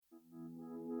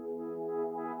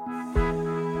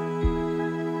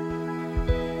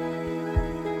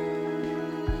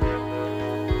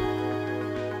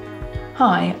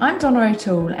Hi, I'm Donna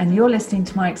O'Toole and you're listening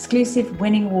to my exclusive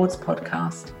Winning Awards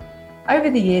podcast.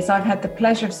 Over the years, I've had the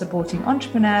pleasure of supporting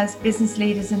entrepreneurs, business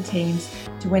leaders and teams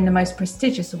to win the most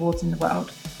prestigious awards in the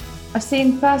world. I've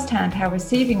seen firsthand how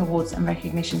receiving awards and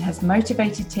recognition has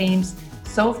motivated teams,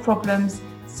 solved problems,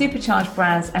 supercharged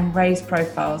brands and raised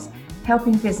profiles,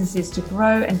 helping businesses to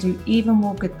grow and do even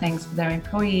more good things for their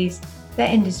employees,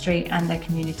 their industry and their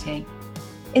community.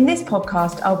 In this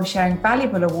podcast, I'll be sharing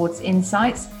valuable awards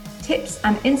insights, tips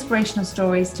and inspirational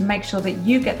stories to make sure that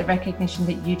you get the recognition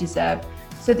that you deserve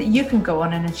so that you can go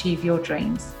on and achieve your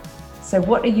dreams. So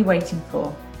what are you waiting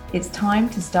for? It's time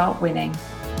to start winning.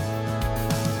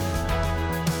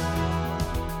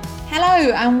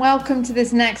 Hello and welcome to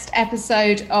this next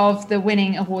episode of the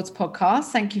Winning Awards podcast.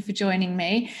 Thank you for joining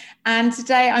me. And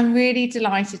today I'm really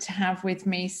delighted to have with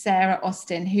me Sarah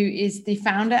Austin, who is the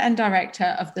founder and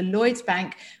director of the Lloyds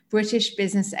Bank British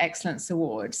Business Excellence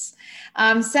Awards.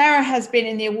 Sarah has been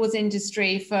in the awards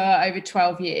industry for over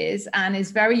 12 years and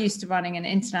is very used to running an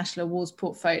international awards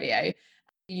portfolio.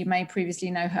 You may previously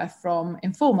know her from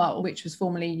Informa, which was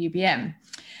formerly UBM.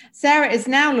 Sarah is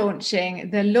now launching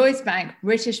the Lloyds Bank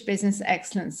British Business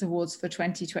Excellence Awards for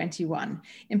 2021.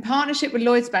 In partnership with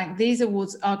Lloyds Bank, these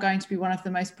awards are going to be one of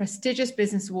the most prestigious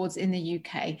business awards in the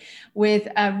UK, with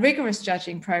a rigorous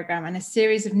judging programme and a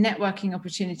series of networking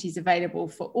opportunities available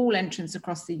for all entrants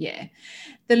across the year.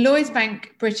 The Lloyds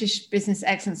Bank British Business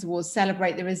Excellence Awards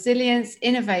celebrate the resilience,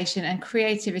 innovation and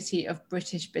creativity of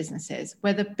British businesses,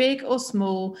 whether big or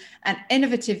small, an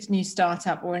innovative new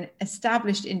startup or an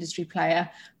established industry player,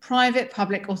 private,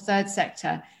 public or third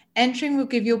sector. Entering will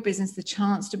give your business the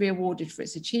chance to be awarded for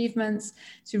its achievements,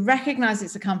 to recognise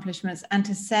its accomplishments and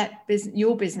to set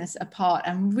your business apart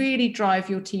and really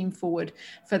drive your team forward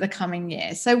for the coming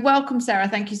year. So welcome, Sarah.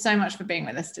 Thank you so much for being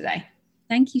with us today.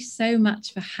 Thank you so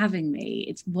much for having me.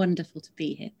 It's wonderful to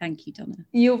be here. Thank you, Donna.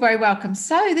 You're very welcome.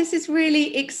 So this is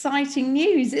really exciting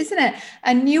news, isn't it?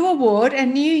 A new award, a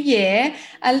new year,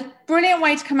 a brilliant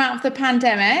way to come out of the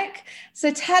pandemic. So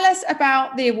tell us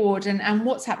about the award and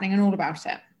what's happening and all about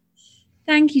it.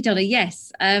 Thank you, Donna.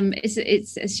 Yes,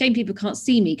 it's a shame people can't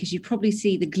see me because you probably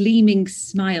see the gleaming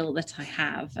smile that I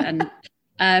have. And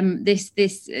this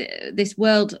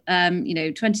world,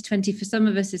 2020 for some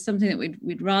of us is something that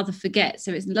we'd rather forget.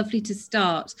 So it's lovely to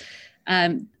start.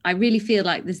 I really feel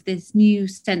like there's this new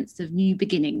sense of new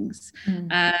beginnings,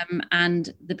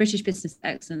 and the British Business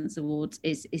Excellence Awards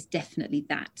is definitely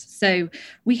that. So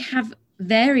we have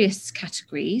various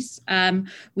categories.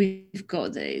 We've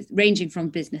got ranging from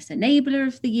Business Enabler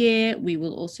of the Year. We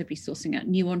will also be sourcing out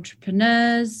new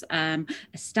entrepreneurs,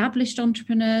 established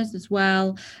entrepreneurs as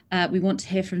well. We want to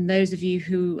hear from those of you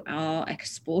who are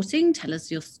exporting. Tell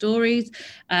us your stories.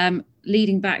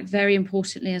 Leading back very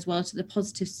importantly as well to the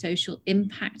positive social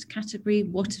impact category.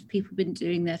 What have people been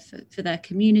doing there for their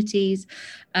communities?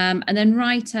 And then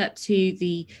right up to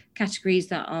the categories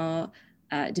that are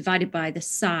divided by the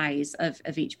size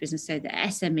of each business. So the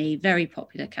SME, very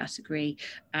popular category,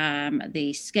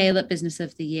 the scale-up business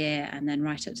of the year, and then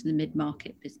right up to the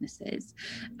mid-market businesses.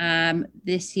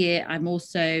 This year, I'm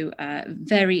also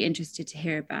very interested to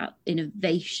hear about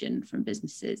innovation from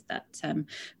businesses that,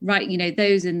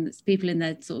 those people in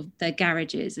their sort of their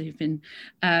garages who've been,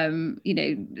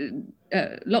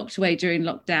 locked away during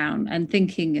lockdown and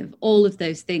thinking of all of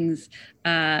those things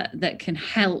that can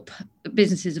help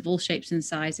businesses of all shapes and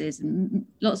sizes, and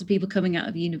lots of people coming out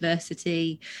of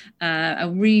university.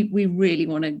 And we really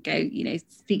want to go,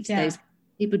 speak to those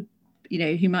people,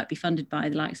 who might be funded by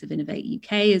the likes of Innovate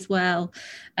UK as well.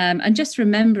 And just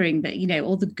remembering that,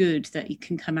 all the good that you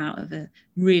can come out of a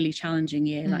really challenging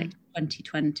year like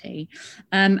 2020.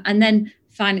 And then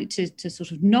finally, to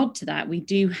sort of nod to that, we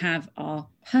do have our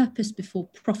Purpose Before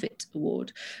Profit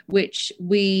Award, which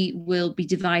we will be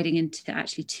dividing into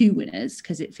actually two winners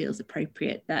because it feels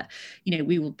appropriate that,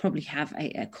 we will probably have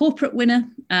a corporate winner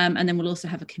and then we'll also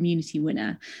have a community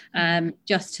winner,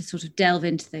 just to sort of delve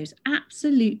into those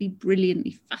absolutely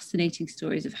brilliantly fascinating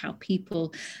stories of how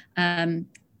people, I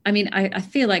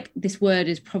feel like this word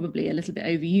is probably a little bit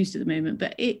overused at the moment,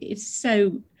 but it's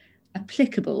so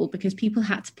applicable because people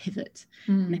had to pivot.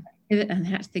 And they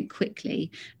had to think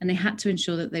quickly, and they had to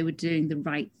ensure that they were doing the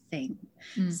right thing.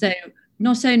 So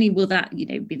not only will that,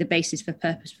 be the basis for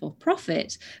Purpose for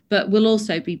Profit, but we'll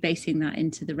also be basing that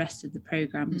into the rest of the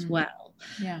programme as well.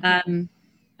 I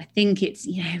think it's,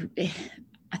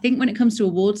 I think when it comes to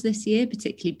awards this year,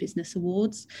 particularly business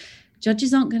awards,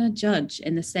 judges aren't going to judge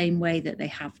in the same way that they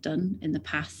have done in the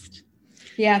past.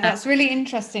 Yeah, that's really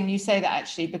interesting you say that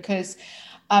actually, because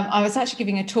I was actually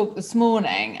giving a talk this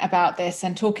morning about this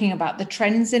and talking about the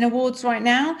trends in awards right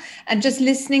now, and just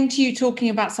listening to you talking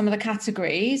about some of the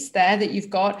categories there that you've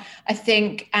got, I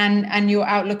think, and your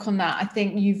outlook on that, I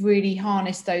think you've really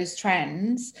harnessed those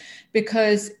trends,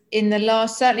 because in the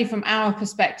last, certainly from our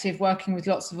perspective, working with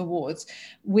lots of awards,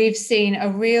 we've seen a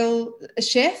real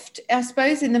shift, I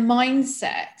suppose, in the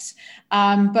mindset,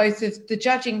 both of the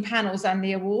judging panels and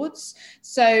the awards.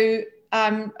 So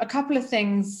a couple of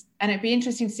things, and it'd be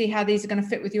interesting to see how these are going to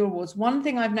fit with your awards. One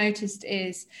thing I've noticed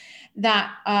is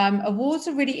that awards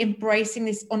are really embracing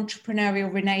this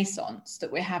entrepreneurial renaissance that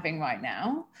we're having right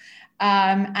now,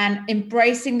 and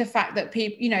embracing the fact that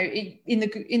people, you know,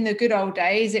 in the good old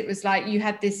days, it was like you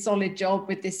had this solid job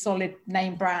with this solid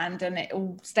name brand and it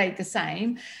all stayed the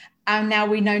same. And now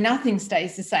we know nothing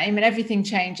stays the same and everything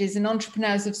changes, and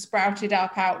entrepreneurs have sprouted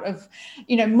up out of,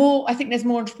 you know, more. I think there's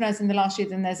more entrepreneurs in the last year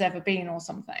than there's ever been, or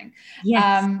something.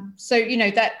 Yes. So, you know,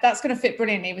 that's going to fit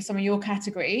brilliantly with some of your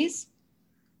categories.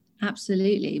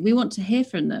 Absolutely. We want to hear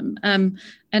from them.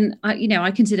 And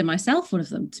I consider myself one of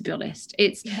them, to be honest.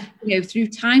 It's, through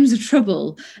times of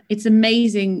trouble, it's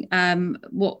amazing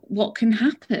what can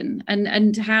happen,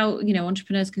 and how,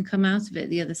 entrepreneurs can come out of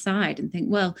it the other side and think,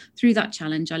 well, through that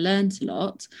challenge, I learned a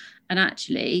lot. And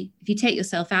actually, if you take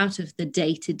yourself out of the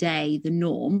day-to-day, the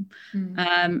norm,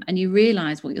 and you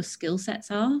realize what your skill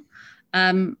sets are,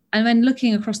 and then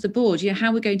looking across the board,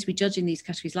 how we're going to be judging these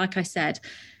categories, like I said,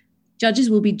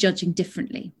 judges will be judging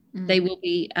differently. They will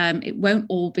be, it won't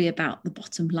all be about the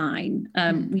bottom line.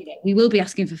 We will be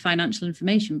asking for financial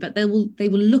information, but they will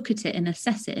look at it and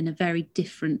assess it in a very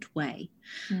different way.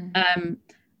 An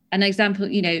example,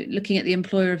 looking at the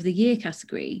Employer of the Year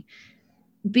category,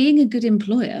 being a good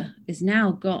employer has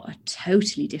now got a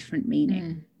totally different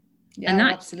meaning. Yeah, and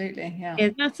absolutely.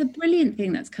 Yeah, that's a brilliant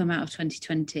thing that's come out of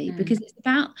 2020, because it's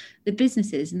about the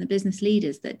businesses and the business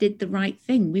leaders that did the right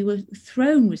thing. We were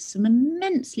thrown with some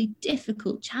immensely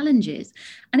difficult challenges,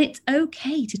 and it's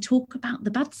okay to talk about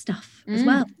the bad stuff as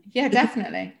well. Yeah,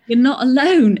 definitely. You're not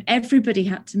alone. Everybody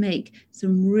had to make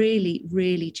some really,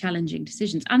 really challenging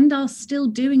decisions and are still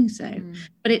doing so.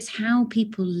 But it's how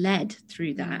people led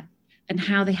through that and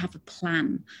how they have a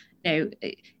plan.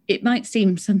 It might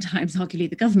seem sometimes, arguably,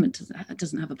 the government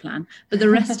doesn't have a plan, but the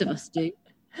rest of us do.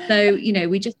 So,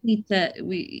 we just need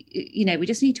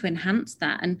to enhance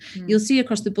that. And you'll see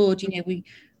across the board,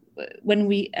 when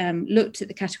we looked at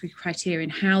the category criteria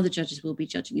and how the judges will be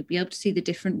judging, you'll be able to see the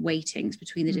different weightings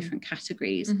between the different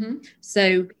categories.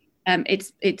 So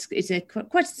it's a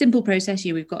quite simple process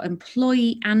here. We've got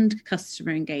employee and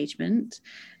customer engagement,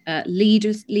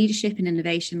 leadership and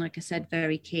innovation, like I said,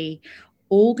 very key.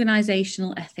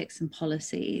 Organizational ethics and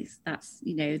policies, that's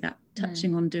that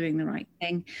touching on doing the right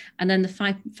thing, and then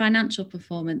the financial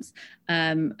performance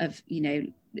of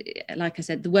like I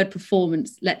said, the word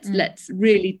performance, let's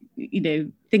really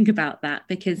think about that,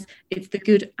 because it's the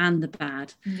good and the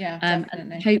bad,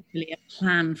 and hopefully a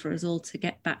plan for us all to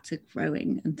get back to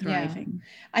growing and thriving.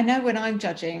 I know when I'm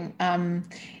judging,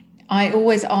 I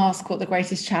always ask what the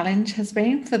greatest challenge has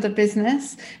been for the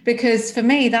business, because for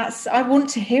me, I want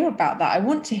to hear about that. I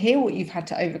want to hear what you've had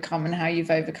to overcome and how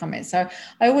you've overcome it. So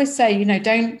I always say,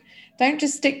 don't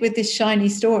just stick with this shiny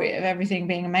story of everything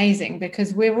being amazing,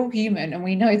 because we're all human and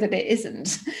we know that it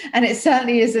isn't. And it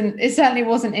certainly isn't. It certainly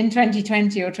wasn't in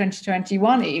 2020 or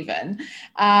 2021 even.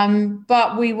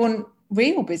 But we want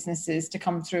real businesses to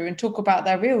come through and talk about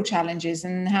their real challenges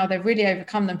and how they've really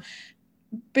overcome them,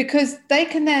 because they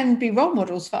can then be role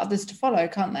models for others to follow,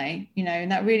 can't they?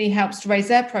 And that really helps to raise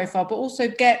their profile, but also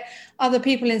get other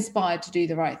people inspired to do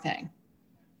the right thing.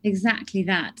 Exactly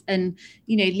that. And,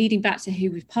 leading back to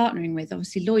who we're partnering with,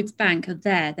 obviously Lloyds Bank are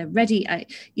there. They're ready.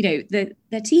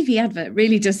 Their TV advert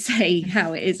really does say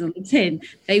how it is on the tin.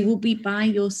 They will be by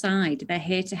your side. They're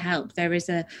here to help. There is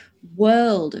a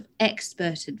world of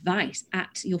expert advice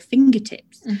at your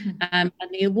fingertips. And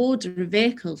the awards are a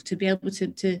vehicle to be able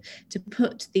to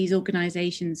put these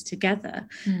organizations together.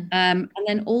 And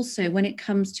then also, when it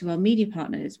comes to our media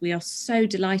partners, we are so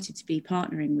delighted to be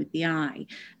partnering with the Eye.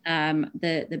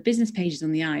 The business pages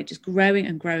on the Eye are just growing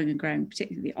and growing and growing,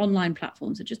 particularly the online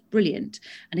platforms are just brilliant.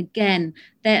 And again,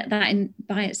 that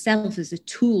by itself is a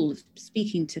tool of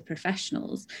speaking to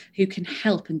professionals who can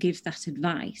help and give that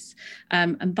advice.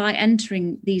 And by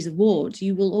entering these awards,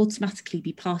 you will automatically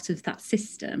be part of that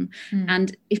system.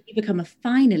 And if you become a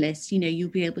finalist, you'll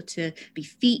be able to be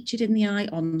featured in the Eye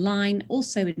online,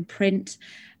 also in print.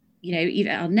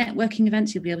 Even our networking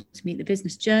events, you'll be able to meet the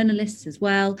business journalists as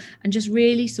well, and just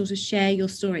really sort of share your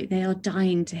story. They are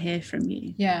dying to hear from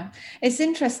you. Yeah, it's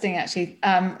interesting, actually.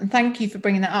 And thank you for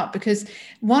bringing that up, because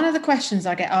one of the questions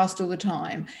I get asked all the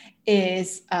time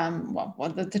is,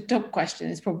 the top question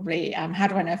is probably, how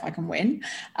do I know if I can win?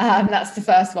 That's the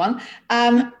first one.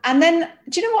 And then,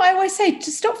 do you know what I always say?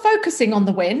 To stop focusing on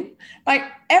the win. Like,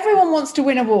 everyone wants to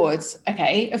win awards.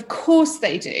 Okay, of course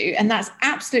they do. And that's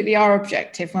absolutely our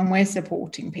objective when we're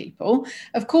supporting people.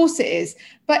 Of course it is.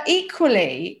 But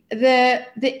equally, the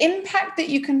impact that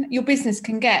your business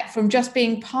can get from just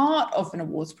being part of an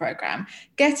awards program,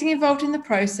 getting involved in the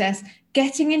process,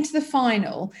 getting into the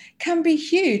final can be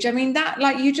huge. I mean, that,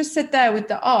 like you just said there with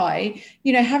the eye,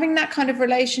 having that kind of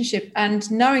relationship and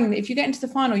knowing that if you get into the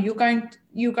final, you're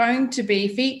going to be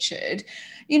featured,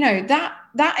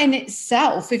 that in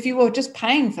itself, if you were just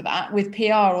paying for that with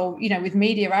PR or, with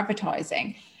media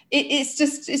advertising,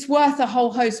 it's worth a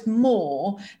whole host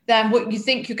more than what you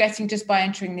think you're getting just by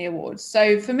entering the awards.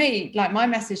 So for me, like, my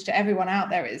message to everyone out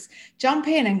there is jump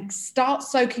in and start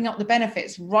soaking up the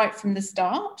benefits right from the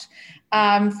start,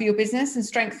 for your business, and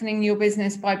strengthening your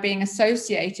business by being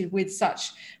associated with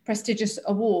such prestigious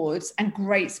awards and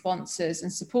great sponsors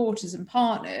and supporters and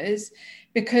partners,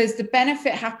 because the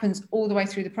benefit happens all the way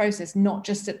through the process, not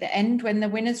just at the end when the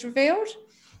winner's revealed.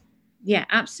 Yeah,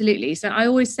 absolutely. So I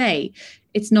always say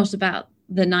it's not about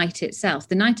the night itself.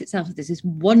 The night itself is this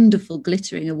wonderful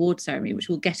glittering award ceremony, which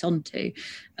we'll get onto.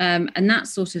 And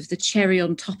that's sort of the cherry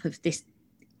on top of this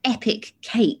epic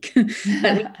cake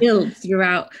that we build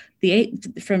throughout the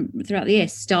year,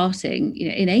 starting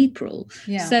in April.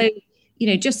 Yeah. So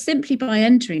just simply by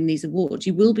entering these awards,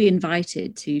 you will be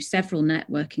invited to several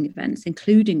networking events,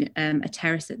 including a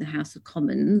terrace at the House of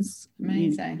Commons.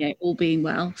 Amazing. All being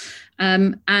well.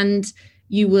 And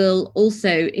you will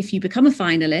also, if you become a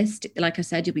finalist, like I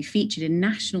said, you'll be featured in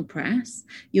national press.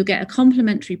 You'll get a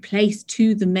complimentary place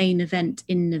to the main event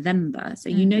in November. So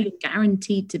you're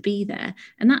guaranteed to be there.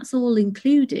 And that's all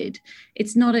included.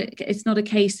 It's not a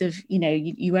case of,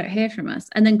 you won't hear from us.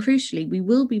 And then crucially, we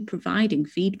will be providing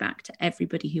feedback to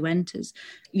everybody who enters.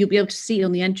 You'll be able to see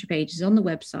on the entry pages on the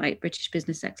website,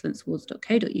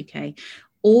 britishbusinessexcellenceawards.co.uk,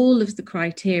 all of the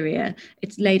criteria.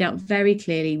 It's laid out very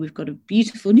clearly. We've got a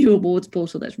beautiful new awards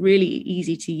portal that's really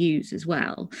easy to use as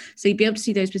well. So you'll be able to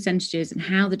see those percentages and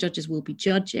how the judges will be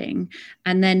judging,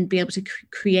 and then be able to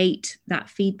create that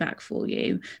feedback for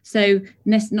you. So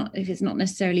if it's not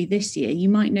necessarily this year, you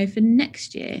might know for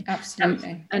next year.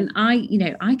 Absolutely. And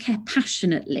I care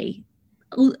passionately,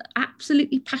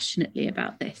 absolutely passionately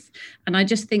about this. And I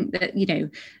just think that,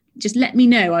 just let me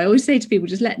know. I always say to people,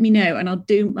 just let me know and I'll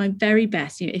do my very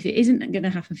best. If it isn't going to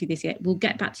happen for you this year, we'll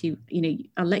get back to you.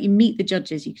 I'll let you meet the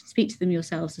judges. You can speak to them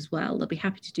yourselves as well. They'll be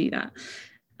happy to do that.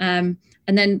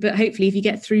 But hopefully if you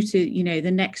get through to,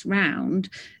 the next round,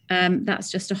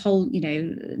 that's just a whole,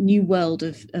 new world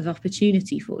of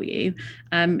opportunity for you,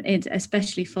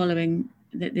 especially following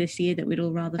this year that we'd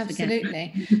all rather forget.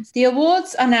 Absolutely. The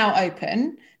awards are now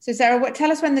open. So Sarah, tell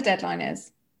us when the deadline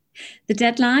is. The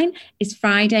deadline is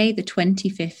Friday, the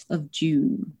 25th of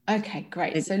June. Okay,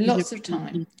 great. So lots of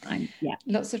time. Yeah.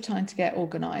 Lots of time to get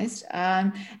organised.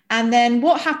 And then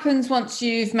what happens once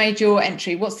you've made your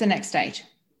entry? What's the next stage?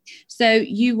 So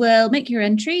you will make your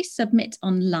entry, submit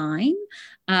online,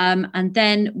 and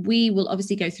then we will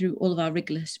obviously go through all of our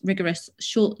rigorous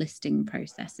shortlisting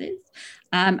processes.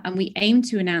 And we aim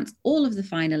to announce all of the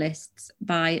finalists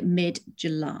by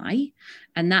mid-July.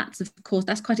 And that's, of course,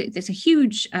 it's a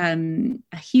huge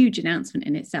announcement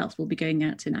in itself. We'll be going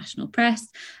out to national press,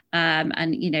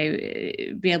 and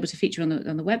be able to feature on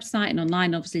the website and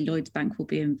online. Obviously, Lloyds Bank will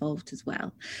be involved as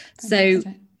well. Fantastic.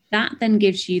 So that then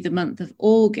gives you the month of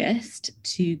August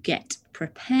to get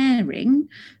preparing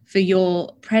for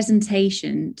your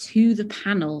presentation to the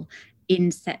panel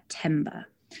in September.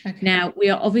 Okay. Now, we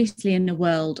are obviously in a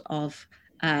world of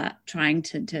trying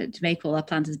to make all our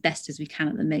plans as best as we can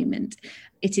at the moment.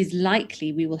 It is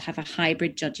likely we will have a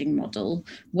hybrid judging model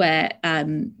where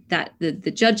that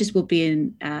the judges will be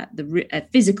in a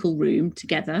physical room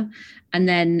together, and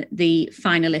then the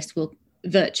finalists will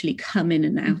virtually come in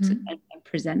and out and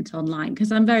present online, because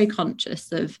I'm very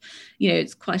conscious of,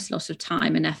 it's quite a lot of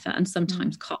time and effort and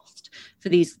sometimes cost for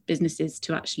these businesses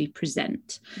to actually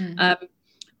present.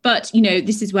 But,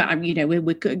 this is where I'm,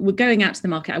 we're going out to the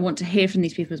market. I want to hear from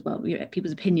these people as well,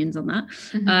 people's opinions on that.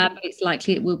 But it's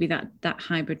likely it will be that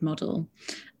hybrid model.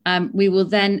 We will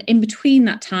then, in between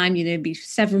that time, be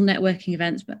several networking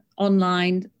events, but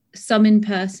online, some in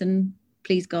person,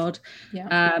 please God.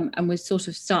 Yeah. And we'll sort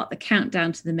of start the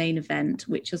countdown to the main event,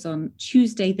 which is on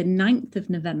Tuesday, the 9th of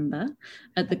November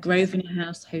at the Grosvenor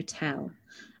House Hotel.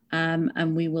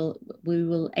 And we will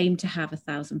aim to have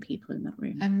 1,000 people in that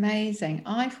room. Amazing.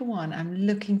 I, for one, am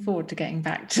looking forward to getting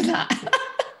back to that.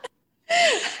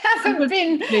 Have haven't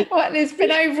been, it's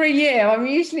been over a year. I'm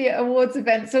usually at awards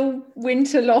events all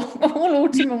winter long, all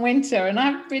autumn and winter, and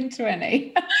I haven't been to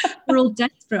any. We're all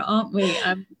desperate, aren't we?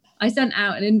 I sent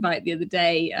out an invite the other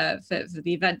day for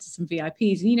the event to some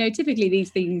VIPs. And, typically these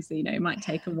things, might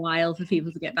take a while for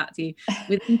people to get back to you.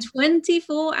 Within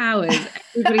 24 hours,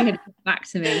 everybody had got back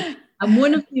to me. And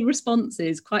one of the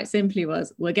responses quite simply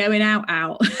was, we're going out.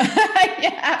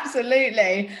 Yeah,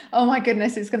 absolutely. Oh my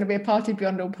goodness, it's going to be a party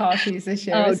beyond all parties this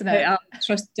year, isn't it?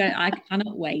 I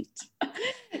cannot wait.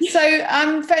 So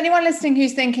for anyone listening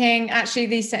who's thinking, actually,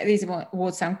 these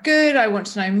awards sound good, I want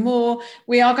to know more,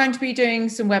 we are going to be doing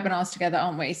some webinars together,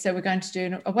 aren't we? So we're going to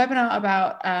do a webinar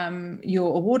about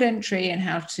your award entry and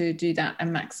how to do that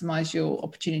and maximize your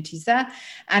opportunities there.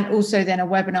 And also then a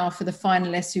webinar for the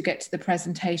finalists who get to the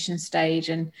presentation stage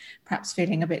and perhaps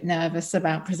feeling a bit nervous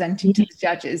about presenting to the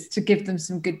judges, to give them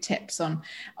some good tips on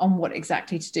what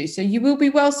exactly to do. So you will be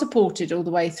well supported all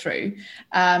the way through.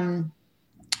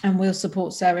 And we'll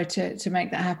support Sarah to make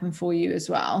that happen for you as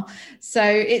well. So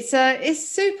it's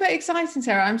super exciting,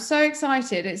 Sarah. I'm so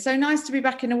excited. It's so nice to be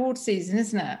back in award season,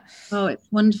 isn't it? Oh, it's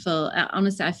wonderful.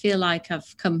 Honestly, I feel like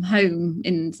I've come home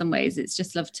in some ways. It's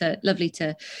just lovely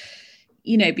to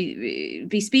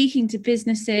be speaking to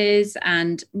businesses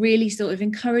and really sort of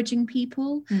encouraging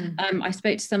people. I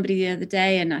spoke to somebody the other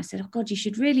day and I said, oh God, you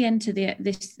should really enter the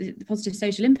positive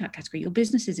social impact category. Your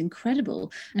business is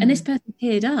incredible. And this person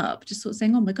teared up, just sort of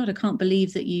saying, oh my God, I can't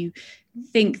believe that you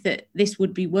think that this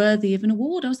would be worthy of an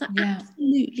award. I was like,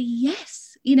 absolutely,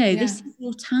 yes. This is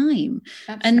your time.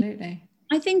 Absolutely. And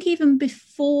I think even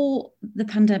before the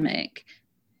pandemic,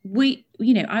 I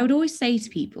would always say to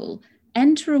people,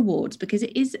 enter awards because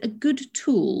it is a good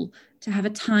tool to have a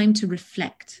time to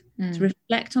reflect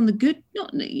on the good,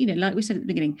 not like we said at the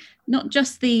beginning, not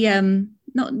just the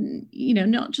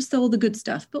not just all the good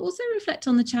stuff, but also reflect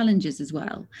on the challenges as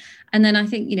well. And then I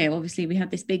think obviously we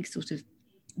had this big sort of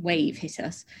wave hit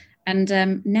us, and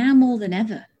now more than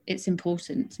ever it's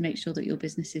important to make sure that your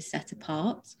business is set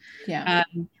apart.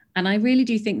 And I really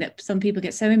do think that some people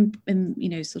get so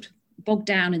sort of bogged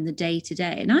down in the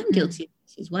day-to-day, and I'm guilty of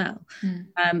this as well,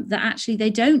 that actually they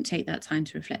don't take that time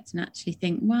to reflect and actually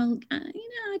think, well, I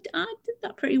did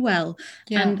that pretty well.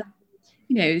 And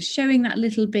showing that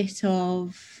little bit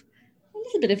of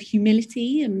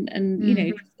humility and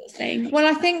saying, well,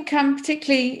 I think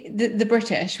particularly the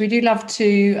British, we do love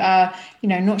to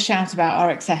not shout about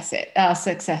our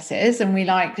successes, and we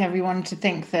like everyone to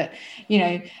think that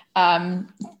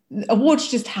awards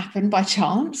just happen by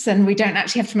chance and we don't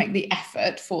actually have to make the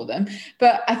effort for them.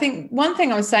 But I think one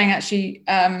thing I was saying actually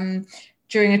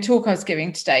during a talk I was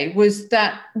giving today was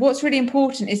that what's really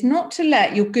important is not to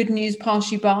let your good news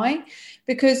pass you by,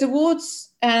 because awards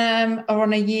are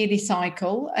on a yearly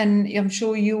cycle, and I'm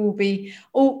sure you will be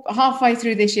halfway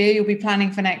through this year, you'll be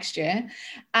planning for next year.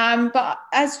 But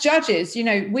as judges,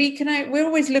 we're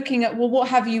always looking at, well, what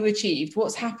have you achieved?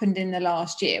 What's happened in the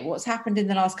last year? What's happened in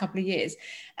the last couple of years?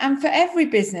 And for every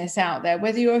business out there,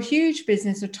 whether you're a huge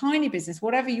business or tiny business,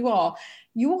 whatever you are,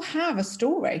 you'll have a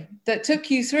story that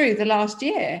took you through the last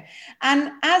year.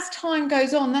 And as time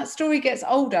goes on, that story gets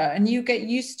older and you get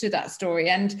used to that story,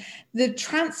 and the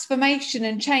transformation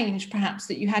and change perhaps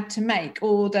that you had to make,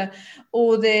 or the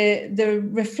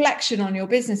reflection on your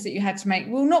business that you had to make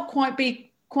will not quite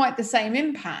be the same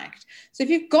impact. So if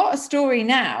you've got a story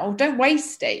now, don't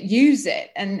waste it, use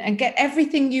it and get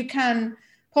everything you can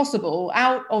possible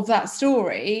out of that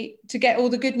story to get all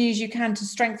the good news you can to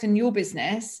strengthen your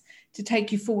business, to take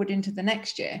you forward into the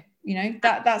next year.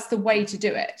 That's the way to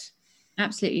do it.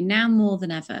 Absolutely, now more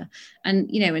than ever. And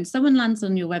when someone lands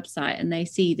on your website and they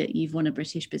see that you've won a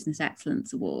British Business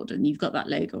Excellence Award and you've got that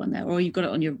logo on there, or you've got it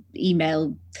on your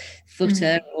email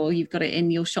footer, or you've got it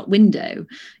in your shop window,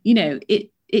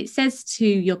 it says to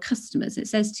your customers, it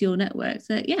says to your networks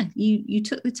that, you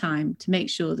took the time to make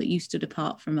sure that you stood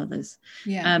apart from others.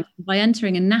 By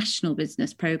entering a national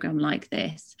business program like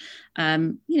this,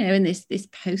 in this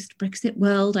post-Brexit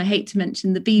world, I hate to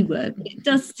mention the B word, but it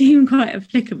does seem quite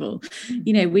applicable.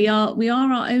 We are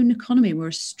our own economy. We're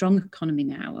a strong economy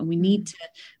now, and we need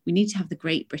to have the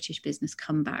great British business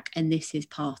come back, and this is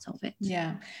part of it.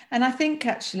 And I think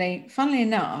actually, funnily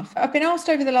enough, I've been asked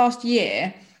over the last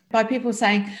year, by people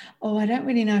saying, oh, I don't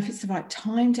really know if it's the right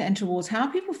time to enter awards. How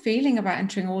are people feeling about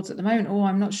entering awards at the moment? Oh,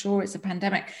 I'm not sure, it's a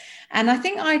pandemic. And I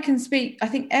think I can speak, I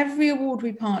think every award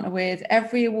we partner with,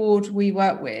 every award we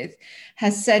work with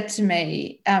has said to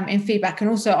me in feedback, and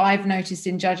also I've noticed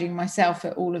in judging myself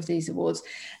at all of these awards,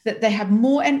 that they have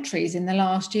more entries in the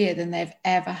last year than they've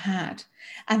ever had.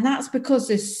 And that's because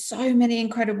there's so many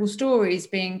incredible stories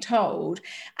being told.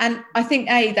 And I think,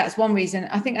 that's one reason.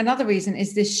 I think another reason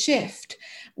is this shift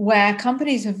where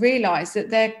companies have realized that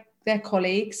their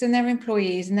colleagues and their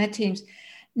employees and their teams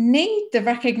need the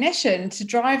recognition to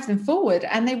drive them forward.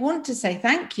 And they want to say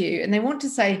thank you. And they want to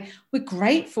say, we're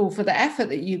grateful for the effort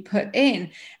that you put in.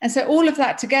 And so all of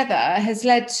that together has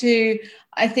led to,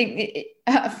 I think,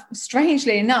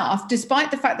 strangely enough, despite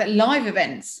the fact that live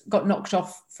events got knocked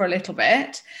off for a little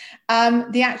bit,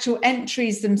 the actual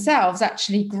entries themselves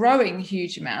actually growing a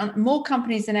huge amount, more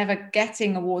companies than ever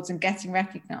getting awards and getting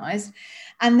recognized.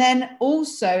 And then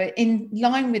also in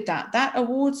line with that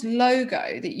awards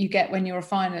logo that you get when you're a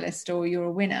finalist or you're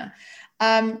a winner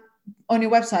on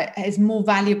your website is more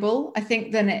valuable, I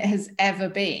think, than it has ever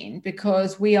been,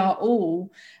 because we are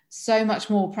all so much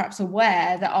more perhaps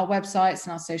aware that our websites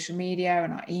and our social media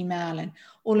and our email and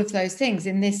all of those things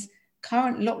in this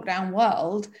current lockdown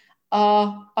world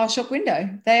are our shop window.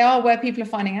 They are where people are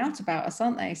finding out about us,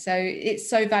 aren't they? So it's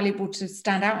so valuable to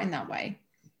stand out in that way.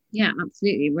 Yeah,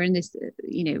 absolutely. We're in this,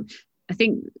 I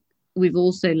think we've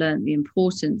also learned the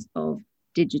importance of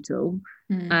digital.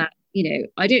 I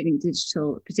don't think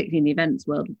digital, particularly in the events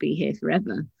world, will be here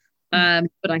forever.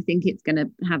 But I think it's going to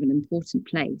have an important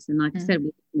place. And like I said,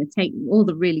 we're going to take all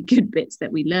the really good bits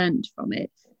that we learned from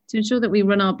it to ensure that we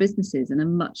run our businesses in a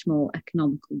much more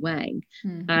economical way.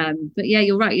 But yeah,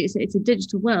 you're right. It's a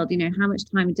digital world. How much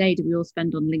time a day do we all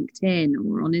spend on LinkedIn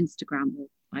or on Instagram or,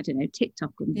 I don't know,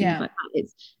 TikTok and things like that?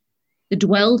 It's the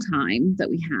dwell time that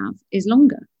we have is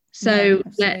longer. So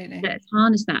let's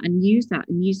harness that and use that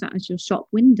as your shop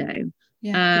window.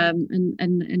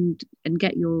 And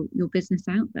get your business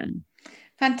out there.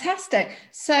 Fantastic.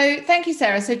 So thank you,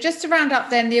 Sarah. So just to round up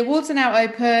then, the awards are now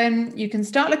open. You can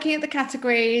start looking at the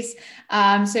categories.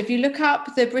 So if you look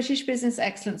up the British Business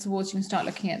Excellence Awards, you can start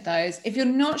looking at those. If you're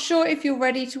not sure if you're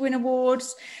ready to win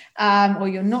awards, or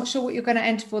you're not sure what you're going to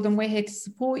enter for, then we're here to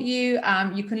support you.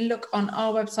 You can look on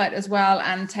our website as well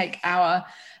and take our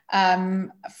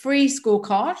free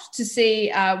scorecard to see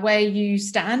where you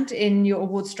stand in your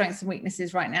award strengths and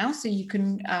weaknesses right now. So you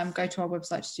can go to our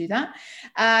website to do that.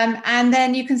 And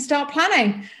then you can start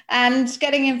planning and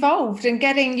getting involved and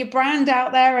getting your brand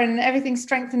out there and everything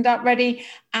strengthened up, ready,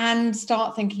 and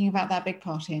start thinking about that big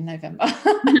party in November.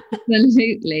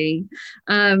 Absolutely.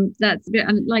 That's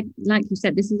and like you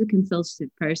said, this is a consultative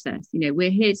process.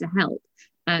 We're here to help.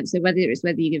 So whether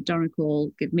you give Donna a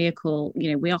call, give me a call,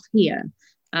 we are here.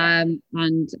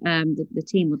 The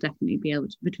team will definitely be able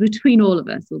to, between all of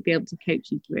us, we'll be able to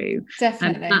coach you through.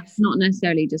 Definitely. And that's not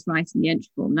necessarily just writing the entry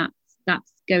form.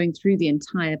 That's going through the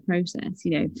entire process.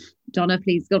 Donna,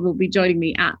 please God, will be joining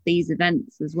me at these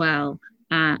events as well.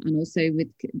 And also with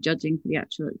coaching for the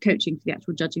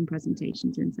actual judging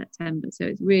presentations in September. So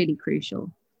it's really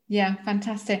crucial. Yeah,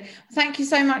 fantastic. Thank you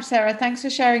so much, Sarah. Thanks for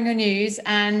sharing your news.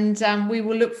 And we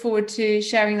will look forward to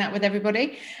sharing that with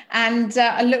everybody. And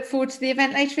I look forward to the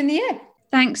event later in the year.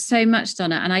 Thanks so much,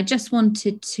 Donna. And I just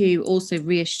wanted to also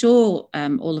reassure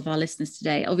all of our listeners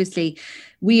today. Obviously,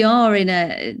 we are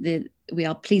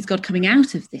please God, coming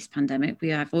out of this pandemic.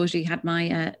 I've already had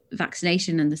my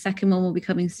vaccination and the second one will be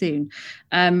coming soon.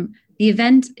 The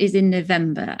event is in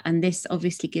November, and this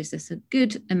obviously gives us a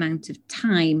good amount of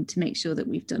time to make sure that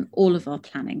we've done all of our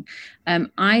planning.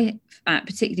 I've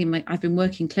been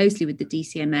working closely with the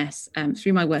DCMS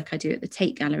through my work I do at the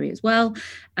Tate Gallery as well.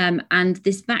 And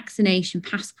this vaccination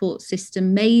passport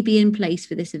system may be in place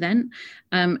for this event.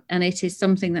 And it is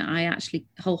something that I actually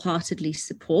wholeheartedly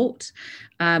support.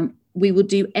 We will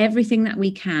do everything that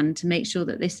we can to make sure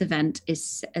that this event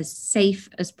is as safe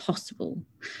as possible.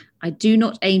 I do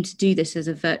not aim to do this as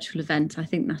a virtual event. I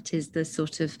think that is the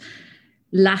sort of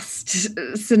last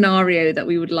scenario that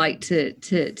we would like to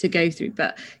go through.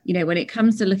 But, when it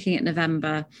comes to looking at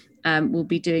November, we'll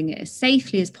be doing it as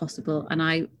safely as possible. And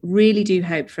I really do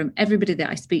hope from everybody that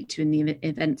I speak to in the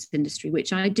events industry,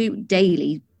 which I do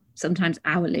daily, sometimes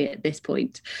hourly at this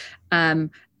point,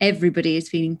 everybody is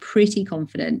feeling pretty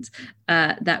confident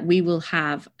that we will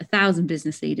have 1,000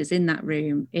 business leaders in that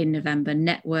room in November,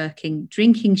 networking,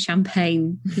 drinking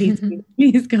champagne, please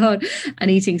God,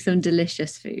 and eating some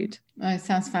delicious food. Oh, it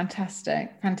sounds fantastic.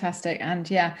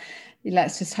 And yeah,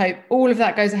 let's just hope all of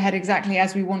that goes ahead exactly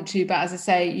as we want to. But as I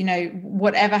say, you know,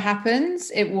 whatever happens,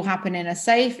 it will happen in a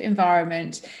safe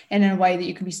environment, in a way that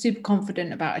you can be super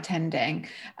confident about attending,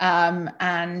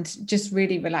 and just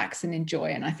really relax and enjoy.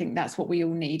 And I think that's what we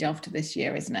all need after this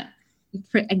year, isn't it?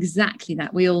 Exactly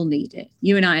that. We all need it.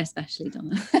 You and I especially,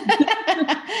 Donna.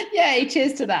 Yay,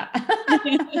 cheers to that.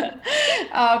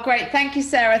 Oh, great. Thank you,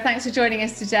 Sarah. Thanks for joining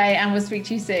us today, and we'll speak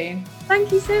to you soon.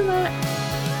 Thank you so much.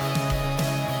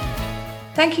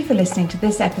 Thank you for listening to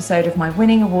this episode of my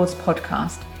Winning Awards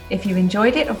podcast. If you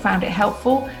enjoyed it or found it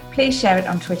helpful, please share it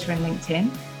on Twitter and LinkedIn.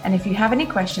 And if you have any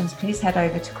questions, please head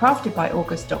over to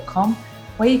craftedbyaugust.com,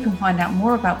 where you can find out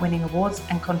more about winning awards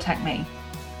and contact me.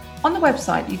 On the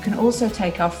website, you can also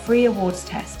take our free awards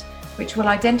test, which will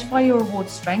identify your award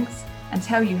strengths and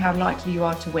tell you how likely you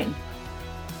are to win.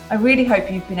 I really hope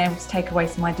you've been able to take away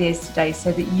some ideas today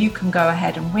so that you can go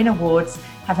ahead and win awards,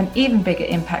 have an even bigger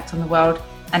impact on the world,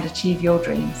 and achieve your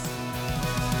dreams.